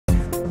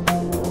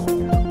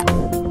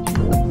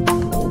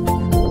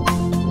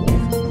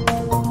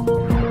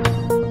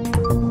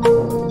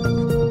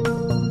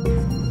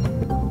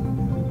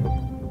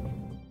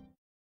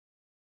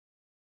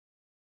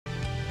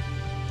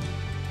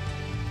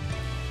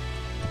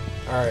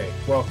Alright,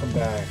 welcome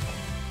back.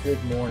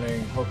 Good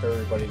morning. Hope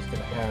everybody's going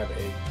to have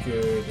a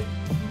good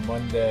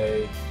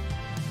Monday.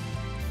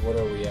 What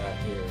are we at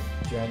here?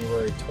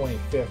 January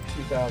 25th,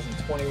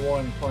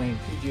 2021, playing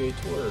PGA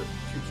Tour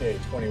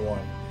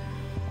 2K21.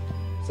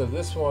 So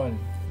this one,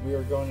 we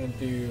are going to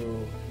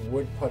do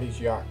Woodputty's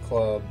Yacht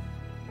Club.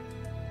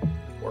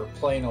 We're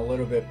playing a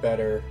little bit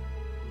better.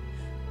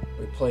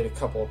 We played a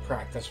couple of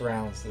practice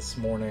rounds this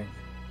morning.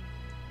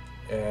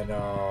 And,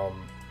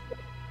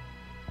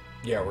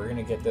 yeah, we're going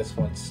to get this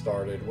one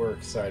started. We're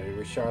excited.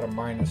 We shot a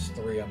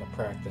 -3 on the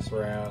practice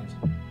round.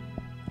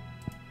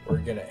 We're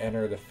going to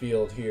enter the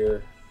field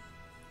here.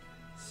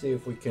 See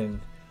if we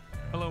can...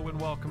 Hello and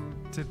welcome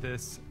to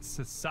this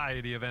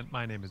society event.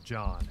 My name is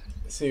John.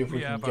 See if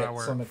we can get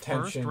some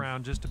attention. First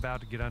round just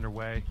about to get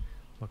underway.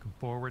 Looking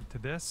forward to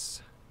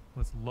this.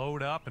 Let's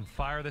load up and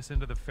fire this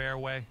into the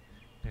fairway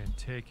and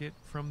take it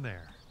from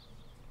there.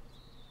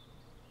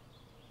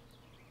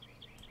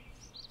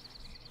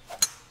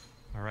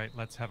 All right,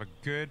 let's have a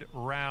good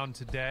round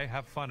today.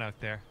 Have fun out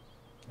there.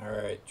 All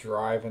right,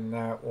 driving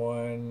that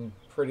one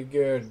pretty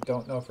good.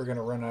 Don't know if we're going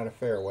to run out of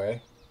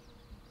fairway.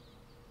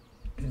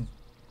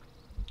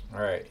 All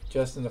right,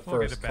 just in the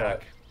first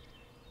cut.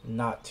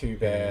 Not too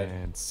bad.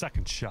 And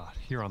second shot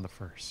here on the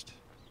first.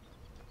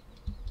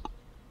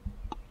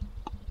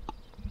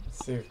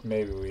 Let's see if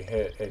maybe we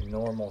hit a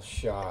normal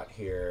shot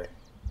here.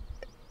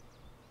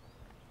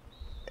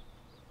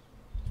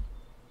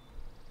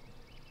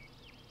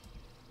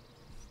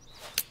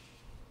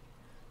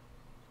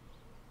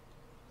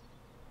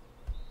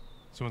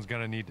 This one's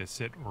gonna need to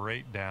sit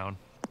right down.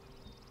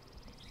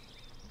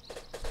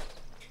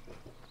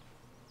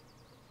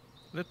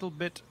 Little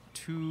bit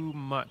too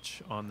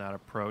much on that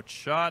approach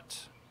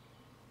shot.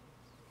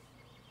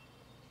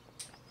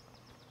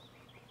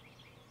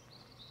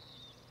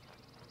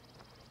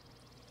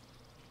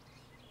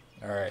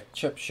 All right,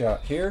 chip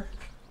shot here.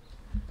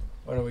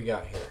 What do we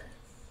got here?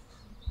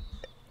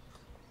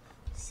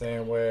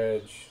 Sand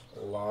wedge,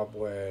 lob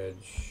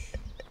wedge,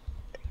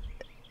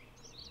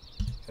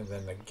 and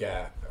then the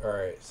gap. All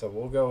right, so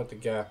we'll go with the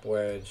gap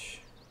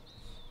wedge.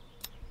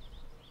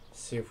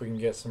 See if we can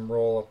get some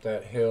roll up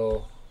that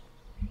hill.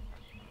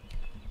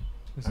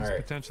 This is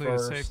potentially a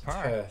safe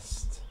par.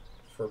 Test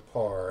for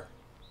par.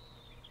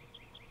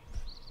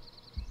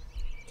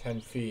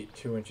 10 feet,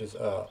 2 inches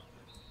up.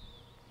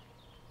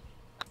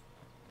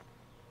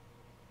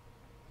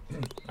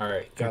 All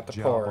right, got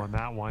the par on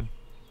that one.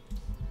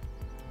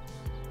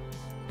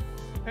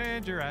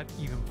 And you're at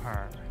even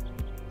par.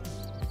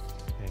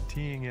 And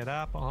teeing it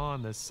up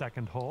on the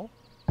second hole.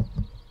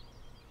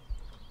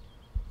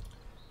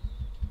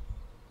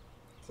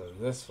 So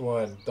this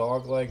one,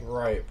 dogleg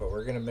right, but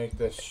we're gonna make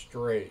this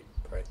straight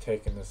by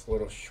taking this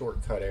little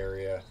shortcut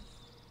area.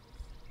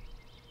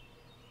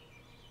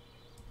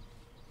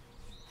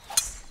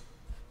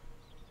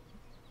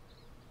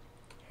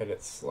 Hit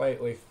it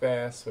slightly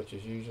fast, which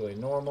is usually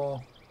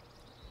normal.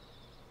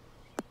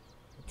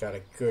 Got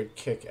a good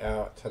kick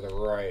out to the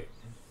right.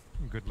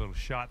 Good little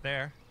shot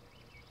there.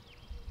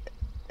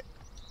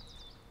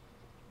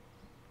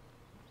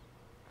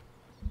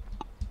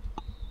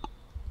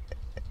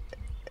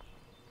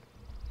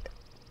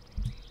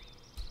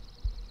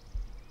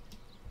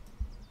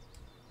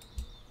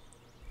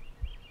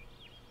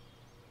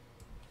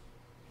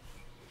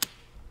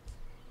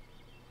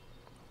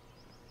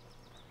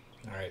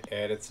 Alright,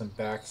 added some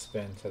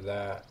backspin to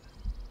that.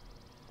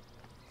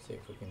 See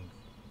if we can...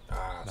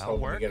 I was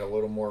hoping to get a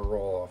little more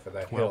roll off of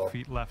that hill. 12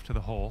 feet left to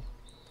the hole.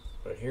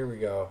 But here we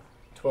go.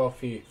 12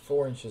 feet,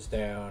 4 inches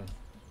down.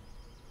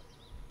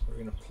 We're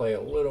going to play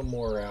a little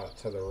more out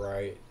to the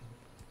right.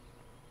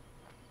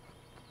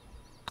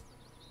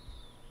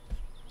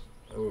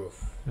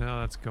 Oof. No,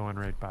 that's going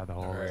right by the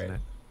hole, isn't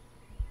it?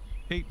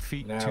 8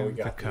 feet to the cup. Now we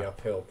got the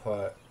uphill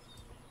putt.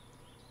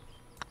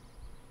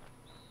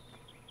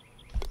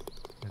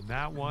 And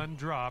that one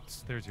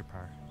drops. There's your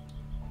par.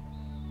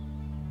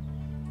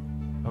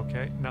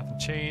 Okay, nothing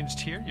changed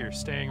here. You're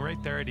staying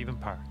right there at even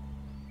par.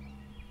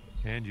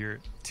 And you're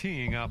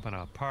teeing up on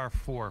a par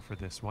 4 for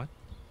this one.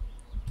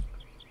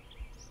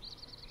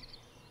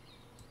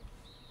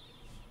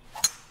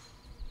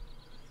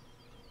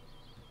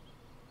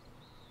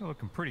 You're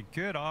looking pretty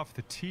good off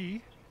the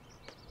tee.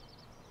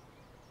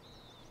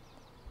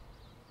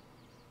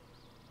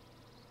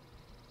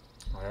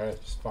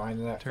 Alright, just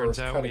finding that Turns first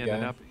out cut we again.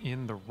 ended up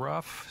in the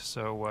rough,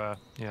 so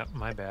yeah,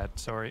 my bad,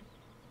 sorry.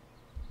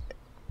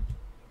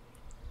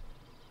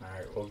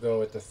 Alright, we'll go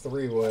with the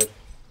 3-wood.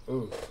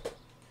 Ooh.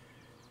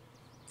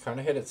 Kind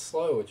of hit it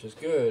slow, which is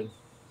good.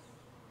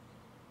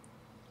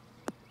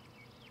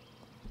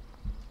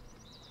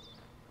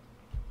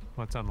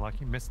 Well, it's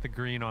unlucky. Missed the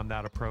green on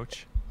that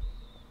approach.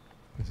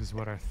 This is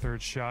what our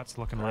third shot's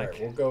looking like.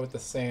 Alright, we'll go with the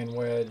sand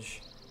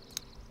wedge.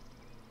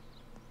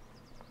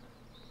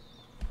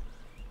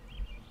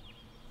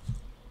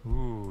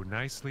 Ooh,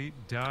 nicely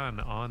done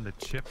on the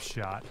chip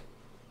shot.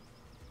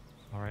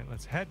 All right,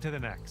 let's head to the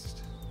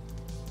next.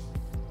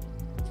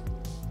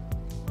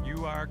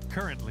 You are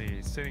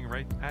currently sitting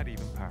right at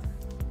even par.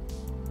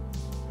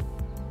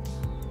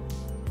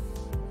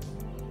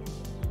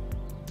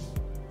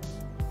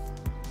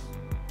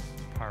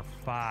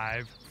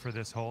 par 5 for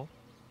this hole.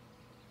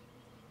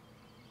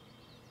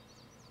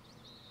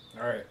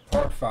 All right,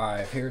 par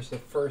 5. Here's the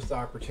first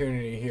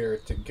opportunity here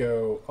to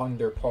go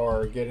under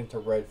par, get into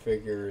red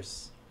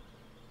figures.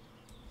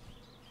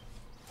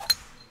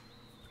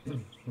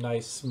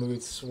 Nice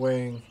smooth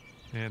swing.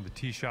 And the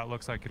tee shot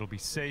looks like it'll be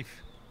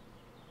safe.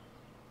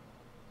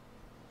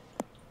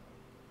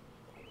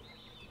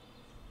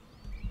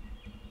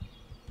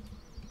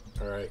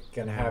 All right,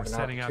 gonna And have we're an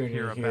setting up opportunity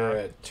here here about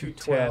at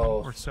 210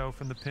 212. or so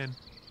from the pin.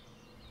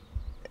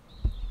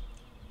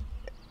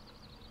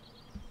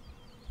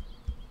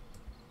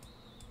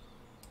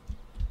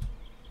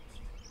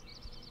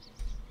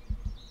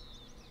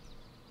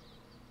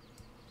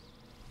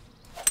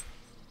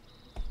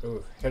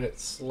 Ooh, hit it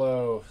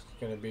slow. It's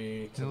gonna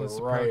be to This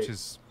the approach right,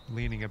 is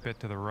leaning a bit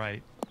to the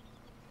right.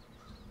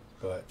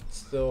 but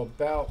still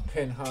about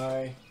pin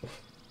high.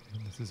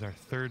 And this is our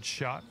third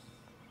shot.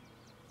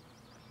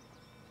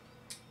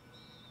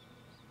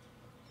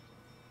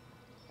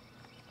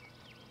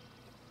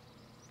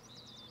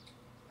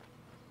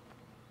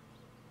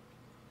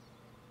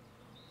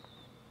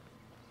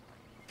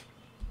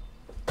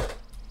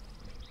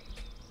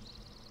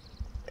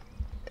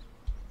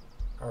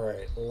 All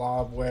right,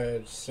 lob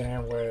wedge,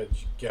 sand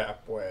wedge,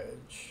 gap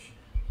wedge.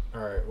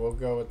 All right, we'll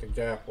go with the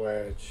gap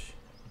wedge.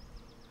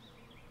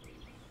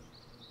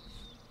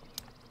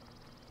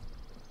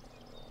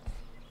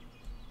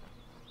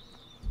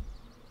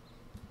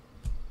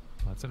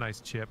 That's a nice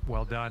chip.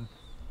 Well done.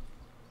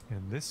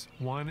 And this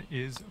one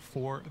is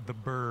for the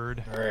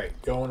bird. All right,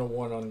 going to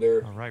 1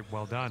 under. All right,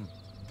 well done.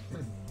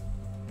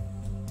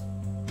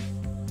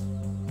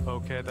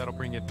 Okay, that'll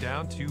bring it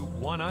down to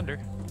 1 under.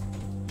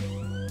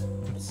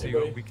 Let's see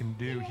what we can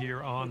do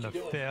here on the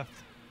 5th.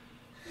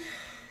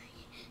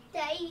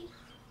 Daddy,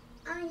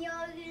 you're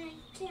gonna,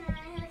 can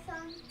I have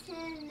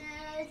something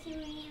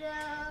sweet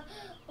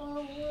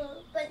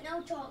but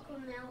no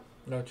chocolate milk?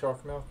 No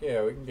chocolate milk?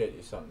 Yeah, we can get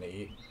you something to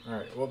eat. All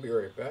right, we'll be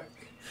right back.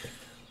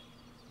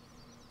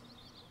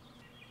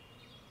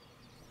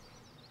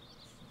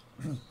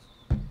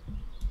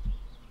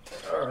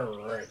 All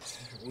right,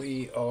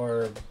 we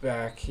are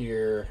back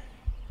here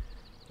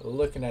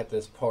looking at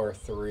this par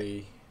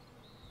 3.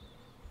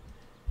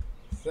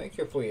 I think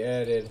if we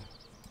added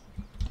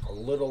a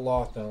little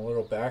loft and a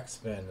little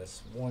backspin,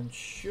 this one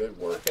should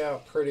work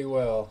out pretty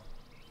well.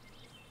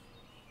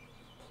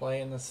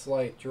 Playing the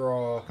slight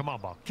draw. Come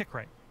on, ball. Kick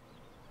right.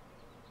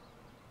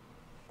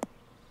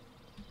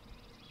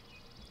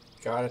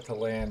 Got it to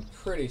land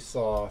pretty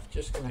soft.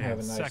 Just going to have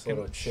a And nice second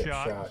little chip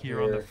shot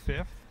here on the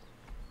 5th.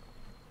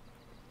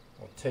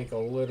 We'll take a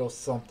little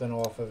something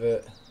off of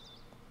it.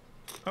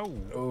 Oh,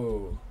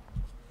 Ooh,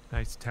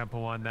 nice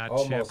tempo on that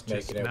almost chip.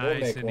 Just making it. nice We'll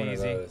make and one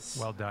easy. of those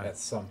Well done. at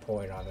some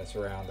point on this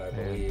round, I And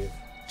believe.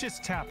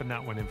 just tapping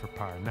that one in for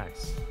par.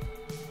 Nice.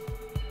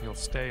 You'll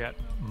stay at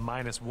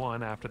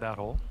 -1 after that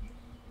hole.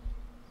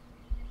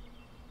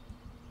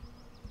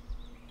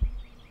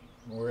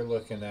 We're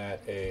looking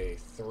at a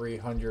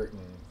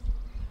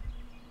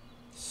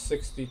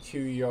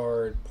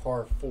 362-yard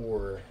par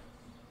 4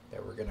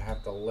 that we're going to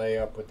have to lay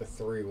up with the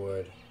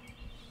 3-wood.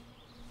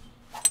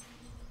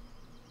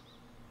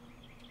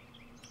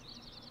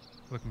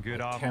 Looking good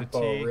The off the tempo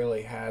tee.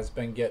 really has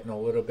been getting a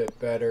little bit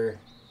better.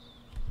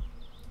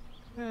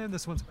 And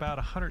this one's about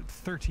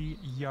 130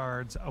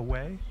 yards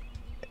away.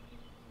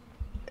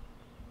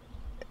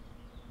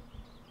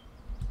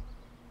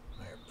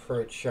 My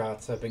approach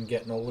shots have been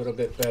getting a little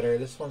bit better.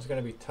 This one's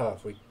going to be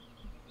tough. We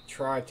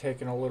tried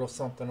taking a little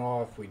something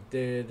off. We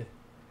did.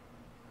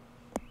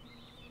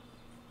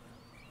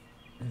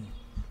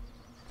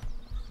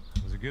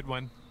 It was a good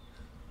one.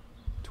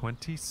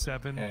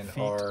 27 And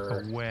feet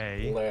our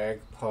away.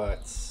 lag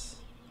putts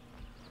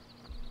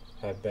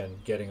have been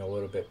getting a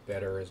little bit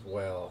better as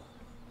well.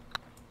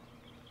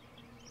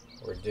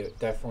 We're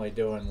definitely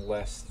doing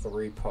less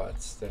 3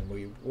 putts than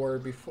we were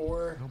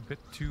before. A little bit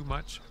too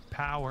much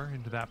power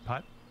into that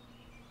putt.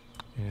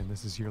 And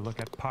this is your look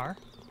at par.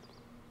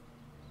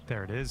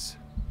 There it is.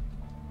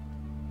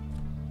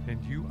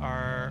 And you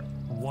are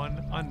 1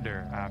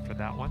 under after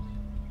that one.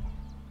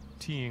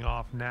 Teeing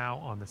off now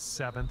on the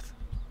 7th.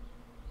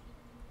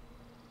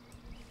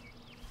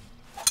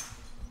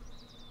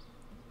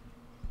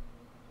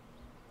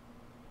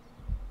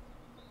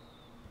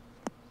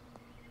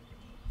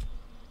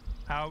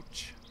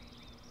 Ouch.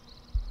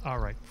 All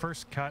right,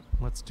 first cut.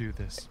 Let's do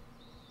this.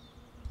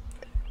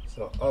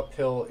 So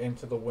uphill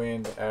into the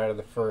wind out of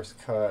the first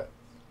cut.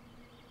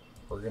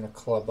 We're going to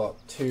club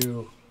up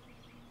 2.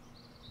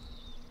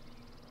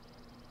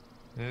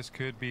 This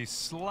could be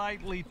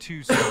slightly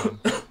too soon.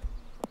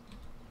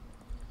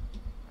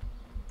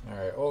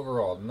 Alright,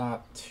 overall,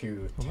 not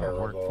too Will that terrible.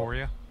 work for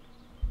you?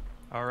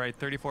 All right,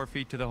 34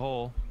 feet to the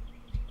hole.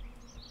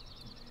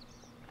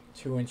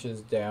 2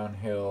 inches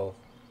downhill.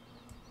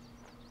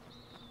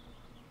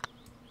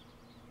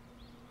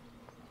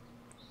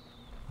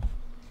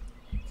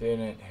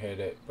 Didn't hit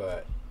it,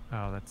 but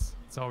Oh, it's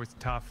always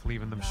tough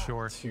leaving them not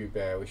short. too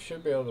bad. We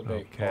should be able to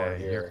make par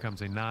Okay, here here.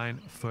 comes a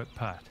 9-foot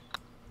putt.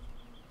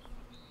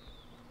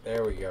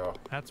 There we go.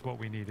 That's what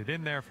we needed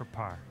in there for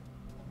par.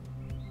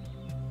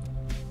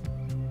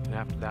 And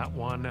after that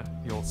one,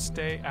 you'll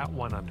stay at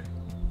 1 under.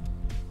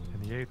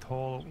 And the 8th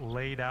hole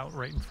laid out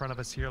right in front of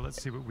us here.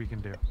 Let's see what we can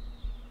do.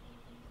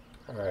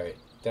 All right,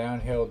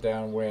 downhill,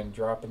 downwind,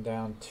 dropping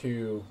down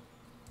 2.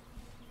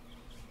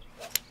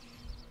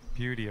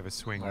 Beauty of a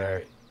swing All there.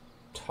 right,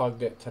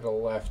 tugged it to the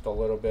left a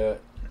little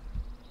bit.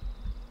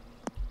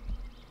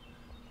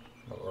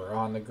 But we're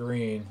on the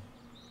green.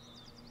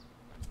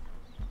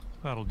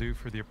 That'll do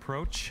for the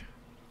approach.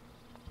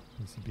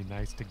 This would be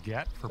nice to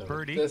get for So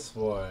birdie. this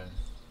one,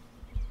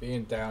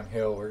 being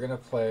downhill, we're gonna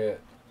play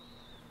it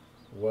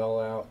well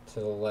out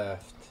to the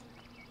left.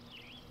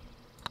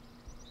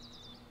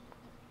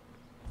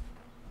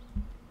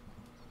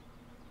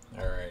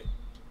 All right.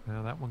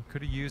 Now that one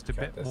could have used a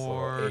Got bit this little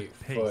more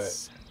 8-foot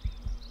pace.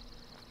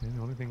 And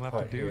the only thing left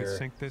to putt do is here.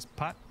 sink this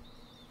putt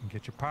and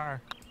get your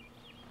par.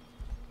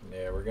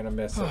 Yeah, we're gonna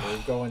miss it. We're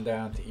going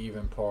down to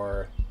even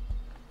par.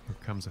 Here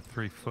comes a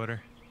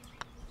 3-footer.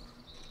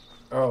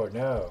 Oh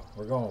no,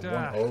 we're going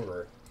Ah. 1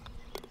 over.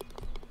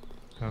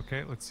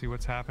 Okay, let's see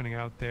what's happening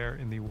out there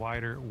in the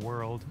wider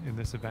world in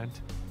this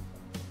event.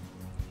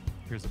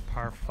 Here's a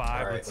par 5.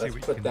 All right, let's see let's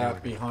what you put can that do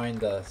with it.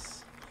 behind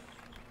us.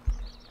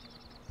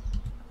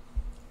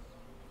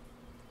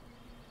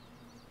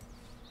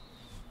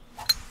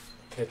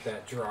 Hit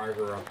that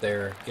driver up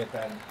there. Get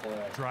that in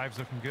play. Drive's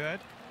looking good.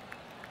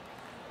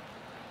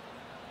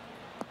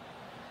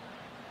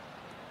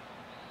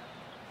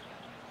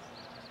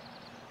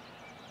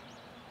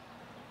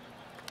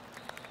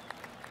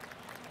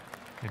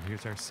 And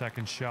here's our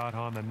second shot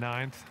on the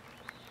 9th.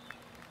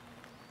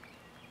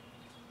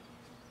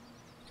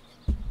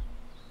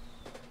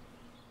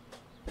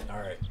 All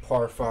right,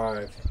 par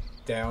 5,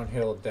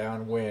 downhill,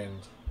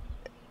 downwind.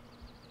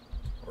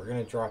 We're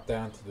gonna drop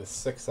down to the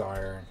 6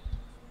 iron.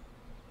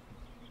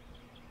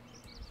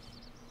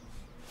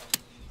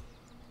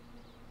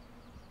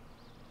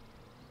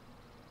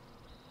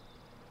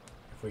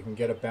 If we can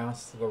get a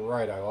bounce to the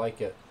right, I like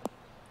it.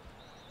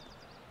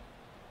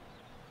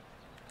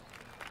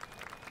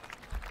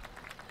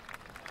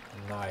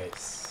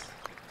 Nice.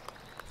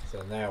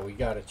 So now we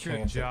got a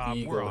chance job. at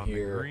We're eagle on the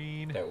here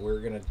green. that we're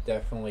gonna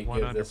definitely 1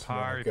 give under this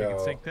par one a if you can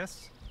go. sink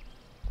this.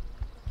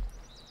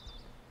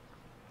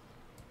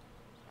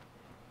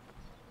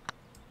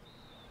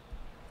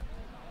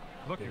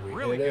 Looking Did we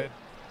really hit good.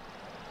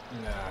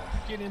 it?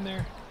 Nah. Get in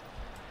there.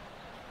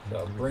 So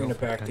Here we bring go it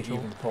for back to potential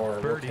even par.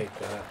 We'll birdie. take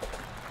that.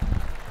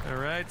 All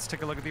right, let's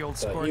take a look at the old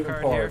So even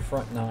scorecard par, here.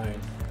 front 9.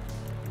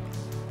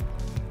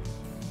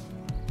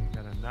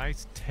 Got a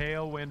nice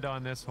tailwind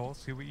on this hole.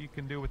 See what you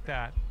can do with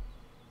that.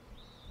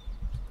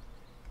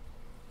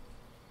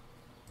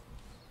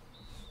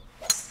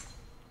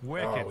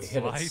 Wicked we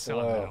hit it slice on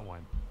slow. that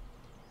one.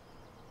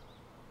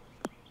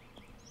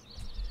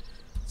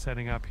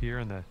 Setting up here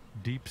in the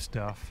deep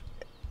stuff.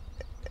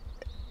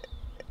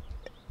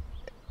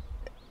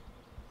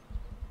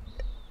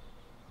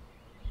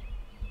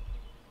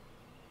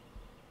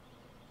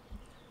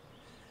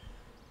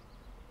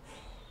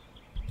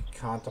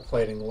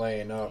 Contemplating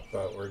laying up,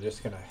 but we're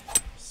just gonna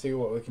see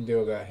what we can do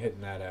about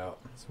hitting that out.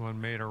 This one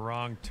made a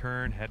wrong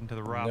turn, heading to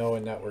the rough.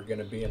 Knowing that we're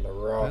gonna be in the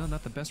rough. Well,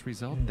 not the best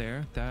result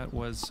there. That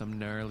was some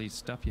gnarly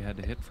stuff you had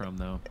to hit from,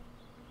 though.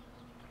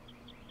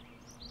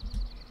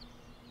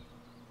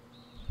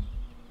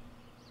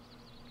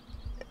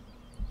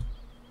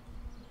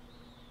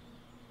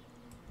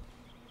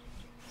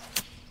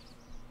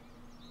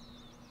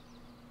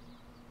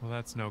 Well,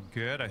 that's no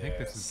good. I think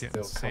this is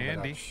getting still coming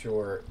sandy. up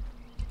short.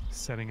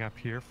 Setting up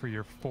here for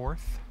your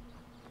 4th.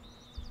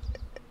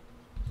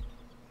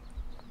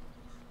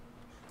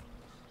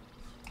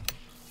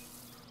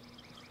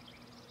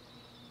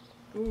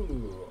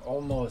 Ooh,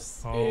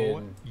 almost Oh,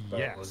 in. But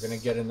yes. we're gonna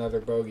get another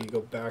bogey,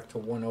 go back to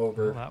 1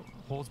 over. Well, that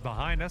hole's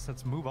behind us.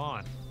 Let's move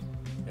on.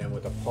 And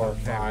with a par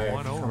Okay, 5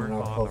 1 over coming up,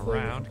 on the hopefully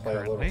we round can play a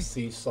currently. little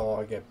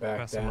seesaw, get back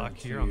Best of down luck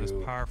to. here on this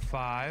par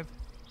 5.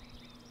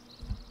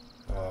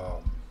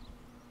 I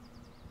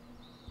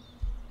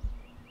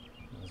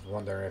was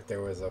wondering if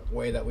there was a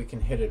way that we can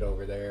hit it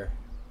over there.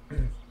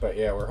 But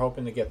yeah, we're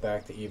hoping to get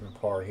back to even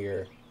par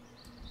here.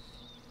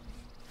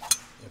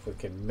 If we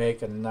can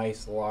make a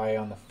nice lie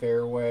on the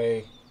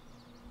fairway.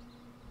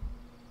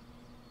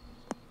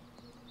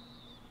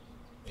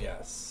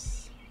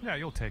 Yes. Yeah,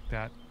 you'll take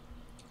that.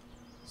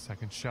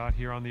 Second shot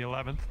here on the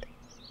 11th.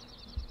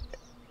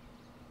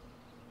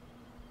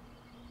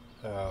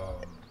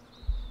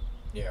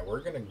 Yeah, we're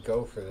gonna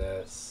go for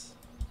this.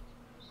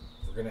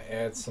 We're gonna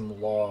add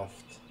some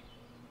loft.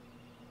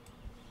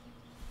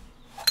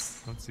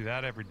 Don't see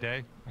that every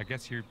day. I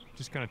guess you're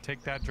just going to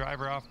take that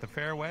driver off the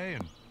fairway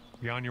and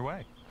be on your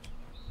way.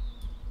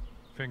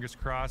 Fingers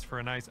crossed for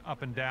a nice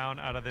up and down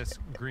out of this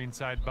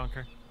greenside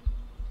bunker.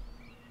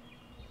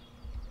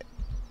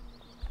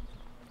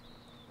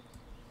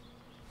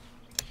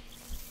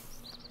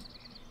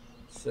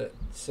 Sit,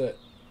 sit.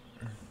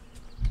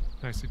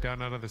 Nicely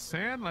down out of the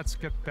sand. Let's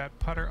get that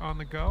putter on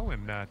the go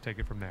and take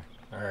it from there.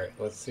 All right,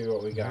 let's see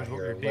what we got Here's what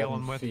here. you're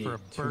dealing 11 with feet, for a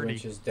 2 birdie.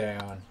 inches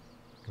down.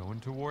 Going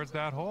towards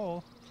that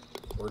hole.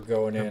 We're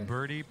going The in.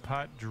 birdie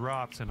putt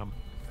drops, and I'm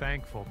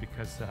thankful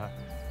because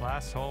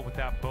last hole with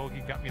that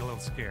bogey got me a little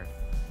scared.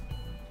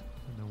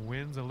 And the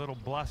wind's a little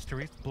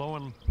blustery. It's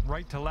blowing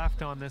right to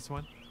left on this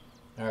one.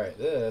 All right,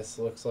 this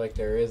looks like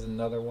there is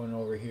another one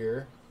over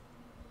here.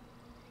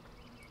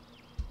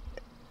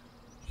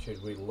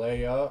 Should we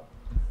lay up?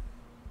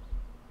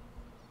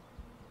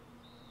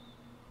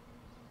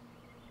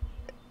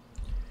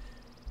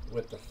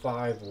 With the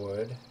 5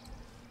 wood.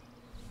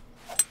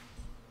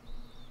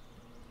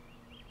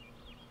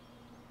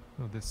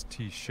 Oh, this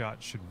tee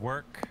shot should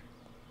work.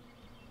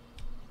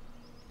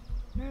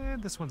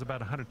 And this one's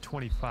about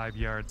 125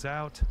 yards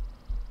out.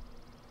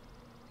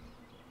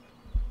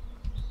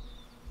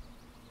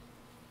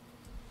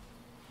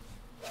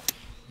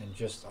 And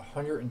just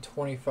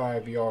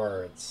 125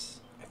 yards.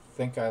 I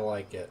think I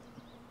like it.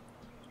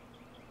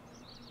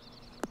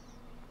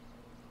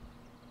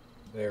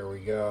 There we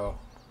go.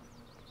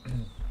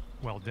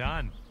 Well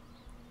done.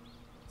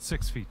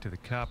 6 feet to the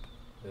cup.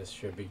 This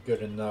should be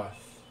good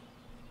enough.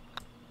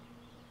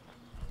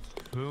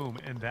 Boom,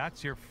 and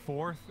that's your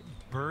 4th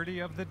birdie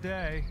of the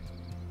day.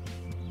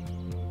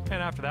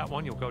 And after that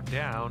one, you'll go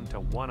down to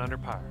 1 under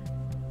par.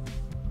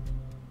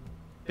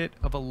 Bit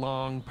of a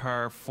long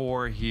par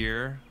 4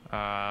 here.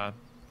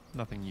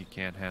 Nothing you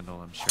can't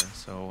handle, I'm sure.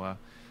 So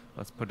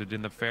let's put it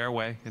in the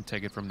fairway and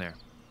take it from there.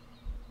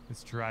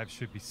 This drive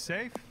should be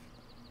safe.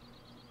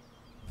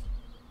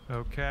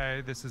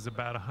 Okay, this is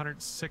about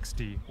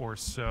 160 or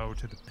so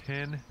to the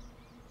pin.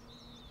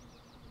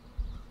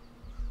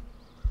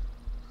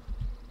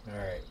 All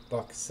right,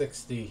 buck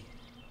 60.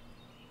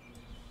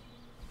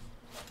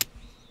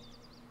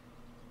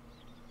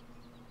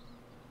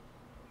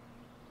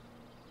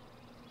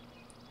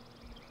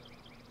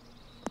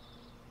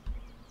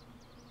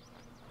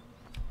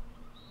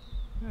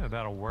 Yeah,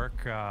 that'll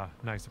work.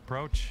 Nice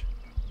approach.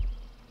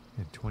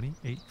 And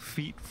 28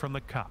 feet from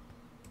the cup.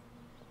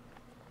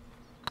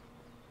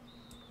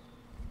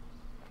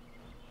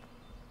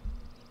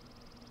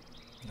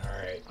 All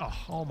right. Oh,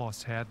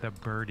 almost had the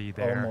birdie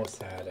there.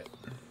 Almost had it.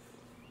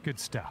 Good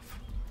stuff.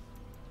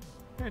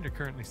 And you're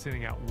currently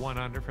sitting at 1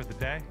 under for the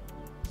day.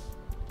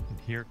 And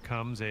here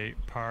comes a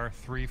par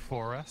 3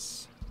 for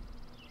us.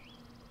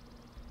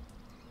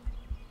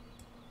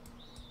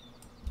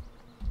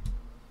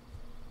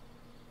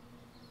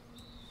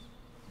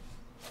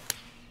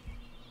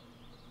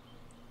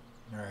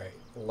 All right,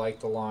 like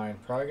the line.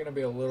 Probably going to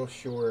be a little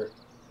short.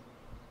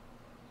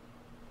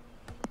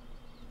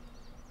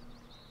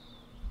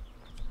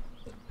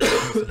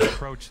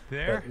 Approach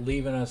there. But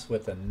leaving us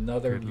with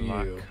another Good view.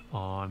 luck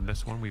on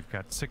this one. We've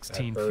got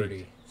 16 At birdie.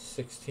 feet.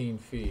 16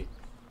 feet.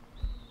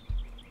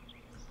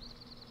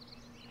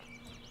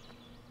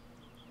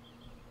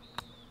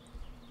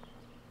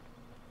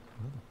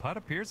 Well, the putt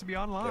appears to be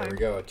online. There we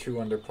go,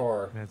 2 under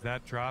par. And as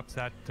that drops,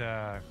 that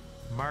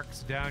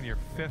marks down your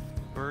 5th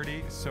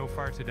birdie so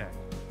far today.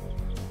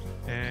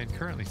 And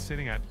currently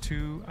sitting at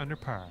 2 under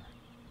par.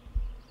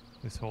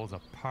 This hole's a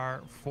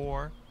par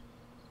 4.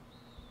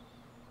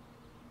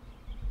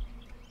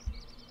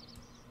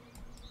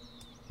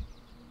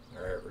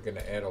 All right, we're going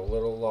to add a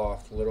little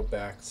loft, a little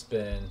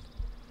backspin.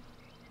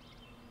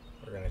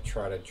 We're going to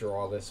try to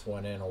draw this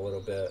one in a little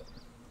bit.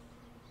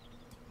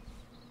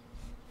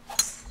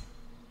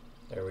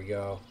 There we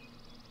go.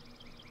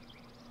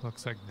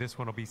 Looks like this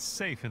one will be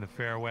safe in the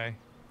fairway.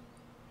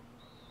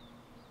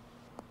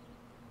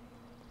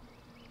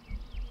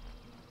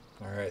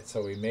 All right,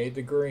 so we made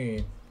the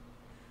green.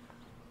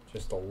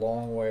 Just a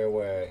long way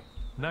away.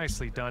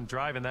 Nicely done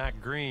driving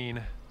that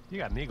green. You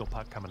got an eagle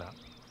putt coming up.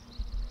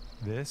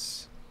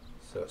 This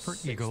So for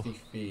 60 eagle.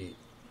 feet,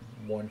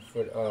 1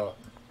 foot up.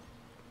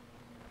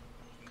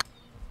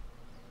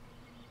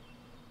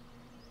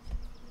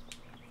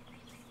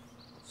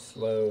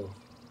 Slow.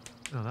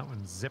 Oh, that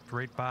one zipped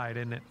right by,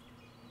 didn't it?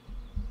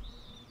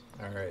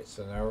 All right,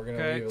 so now we're gonna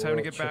Okay, leave a time to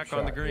little get chip back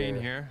on the shot green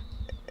here.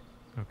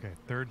 Okay,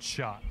 3rd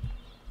shot.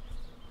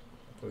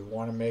 If we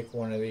want to make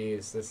one of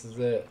these, this is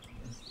it.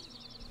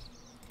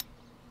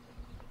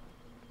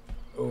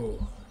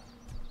 Ooh.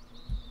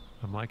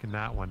 I'm liking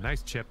that one.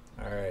 Nice chip.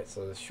 All right,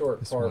 so the short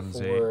This par one's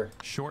 4.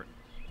 a short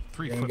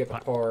You're gonna 3-foot get the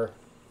putt. par.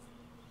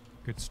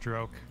 Good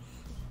stroke.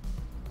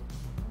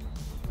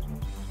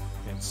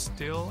 And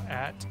still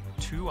at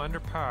 2 under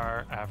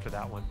par after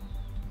that one.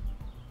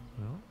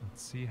 Well,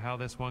 let's see how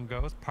this one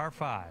goes. Par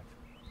 5.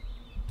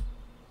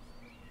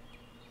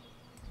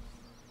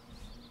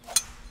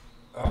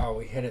 Oh,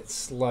 we hit it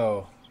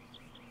slow.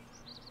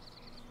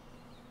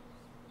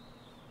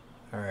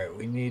 All right,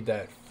 we need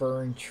that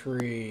fern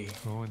tree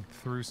Going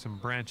through some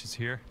branches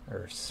here.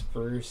 or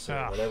spruce or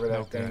Ah, whatever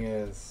no that thing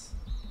good. is.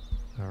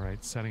 All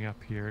right, setting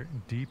up here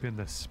deep in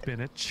the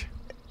spinach.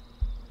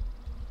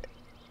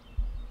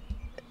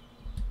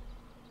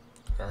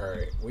 All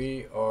right,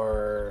 we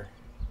are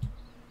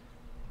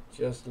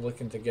just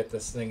looking to get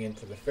this thing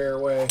into the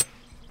fairway.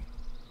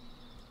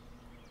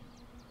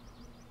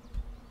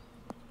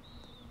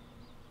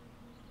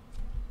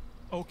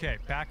 Okay,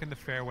 back in the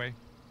fairway.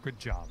 Good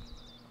job.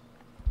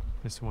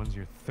 This one's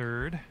your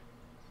 3rd.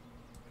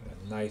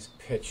 A nice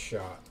pitch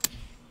shot.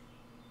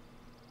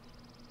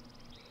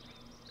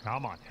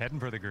 Come on, heading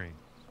for the green.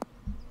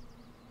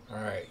 All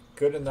right,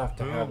 good enough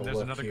to have Boom, a there's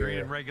look another here. green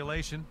in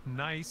regulation.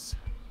 Nice.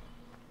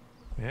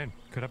 Man,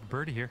 could have a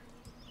birdie here.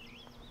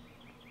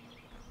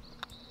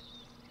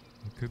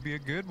 It could be a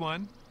good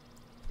one.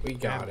 We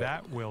got And it.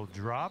 that will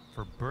drop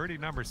for birdie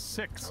number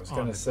 6. I was on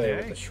going to the say, day.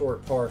 with a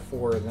short par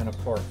 4 and then a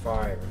par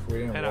 5, if we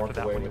didn't And after walk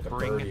that away one, with you the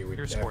bring birdie, we'd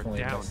your score definitely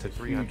down miss to a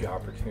 3 huge under.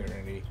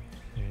 opportunity.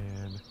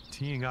 And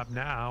teeing up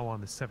now on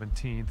the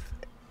 17th.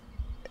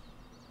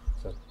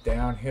 So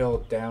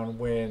downhill,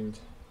 downwind.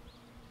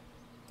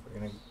 We're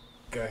going to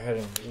go ahead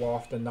and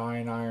loft a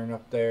 9-iron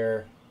up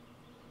there.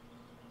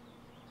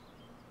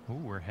 Ooh,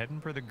 we're heading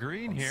for the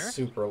green I'm here.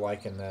 super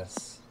liking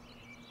this.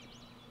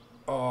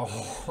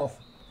 Oh,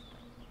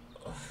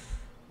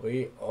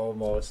 we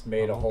almost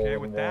made a hole Okay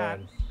in with that.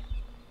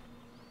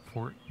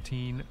 one.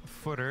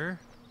 14-footer.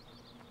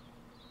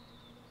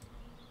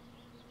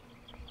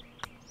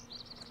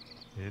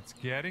 It's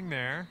getting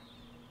there.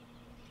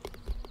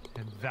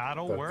 And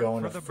that'll But work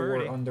going for to the 4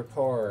 birdie. under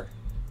par.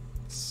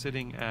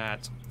 Sitting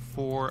at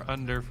 4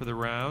 under for the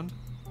round.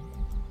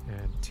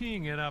 And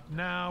teeing it up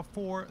now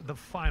for the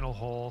final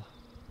hole.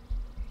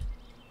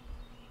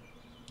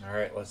 All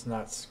right, let's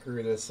not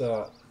screw this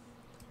up.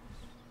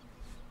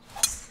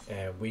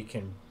 And we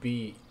can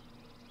beat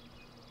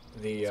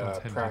the This one's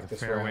heading for the practice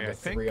fairway, round I of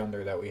think. 3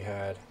 under that we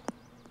had.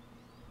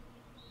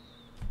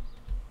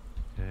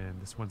 And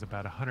this one's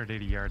about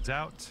 180 yards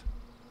out.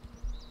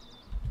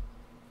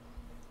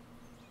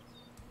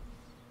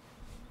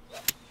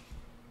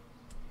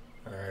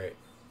 All right,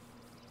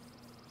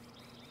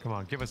 Come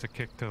on, give us a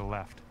kick to the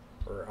left.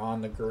 we're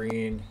on the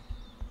green.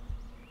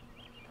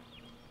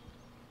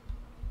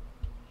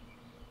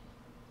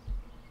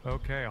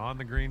 Okay, on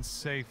the green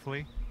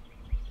safely.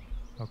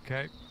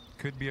 Okay,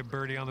 could be a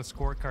birdie on the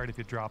scorecard if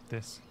you drop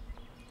this.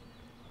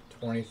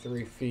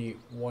 23 feet,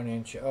 1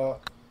 inch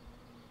up.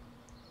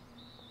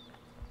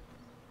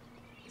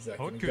 Is that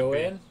Oh, it going to could go be.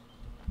 in?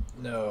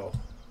 No.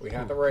 We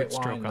had Ooh, the right good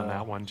stroke line, on though.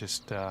 that one.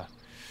 Just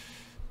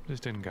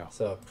didn't go.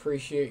 So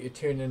appreciate you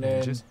tuning And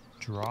in. just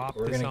drop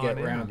We're this going to on get in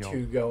and round you'll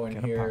 2 going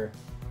get a here.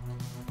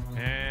 putt.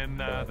 And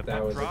But the that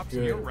putt was a drops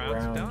and your good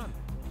round's round. done.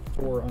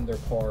 4 under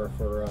par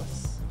for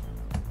us.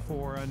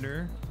 4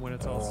 under when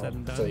it's all said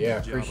and done. So yeah,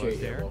 Good job appreciate out you.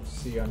 there. We'll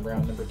see you on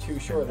round number 2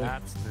 And shortly.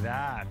 that's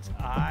that.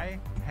 I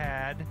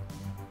had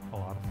a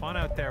lot of fun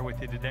out there with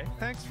you today.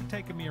 Thanks for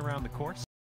taking me around the course.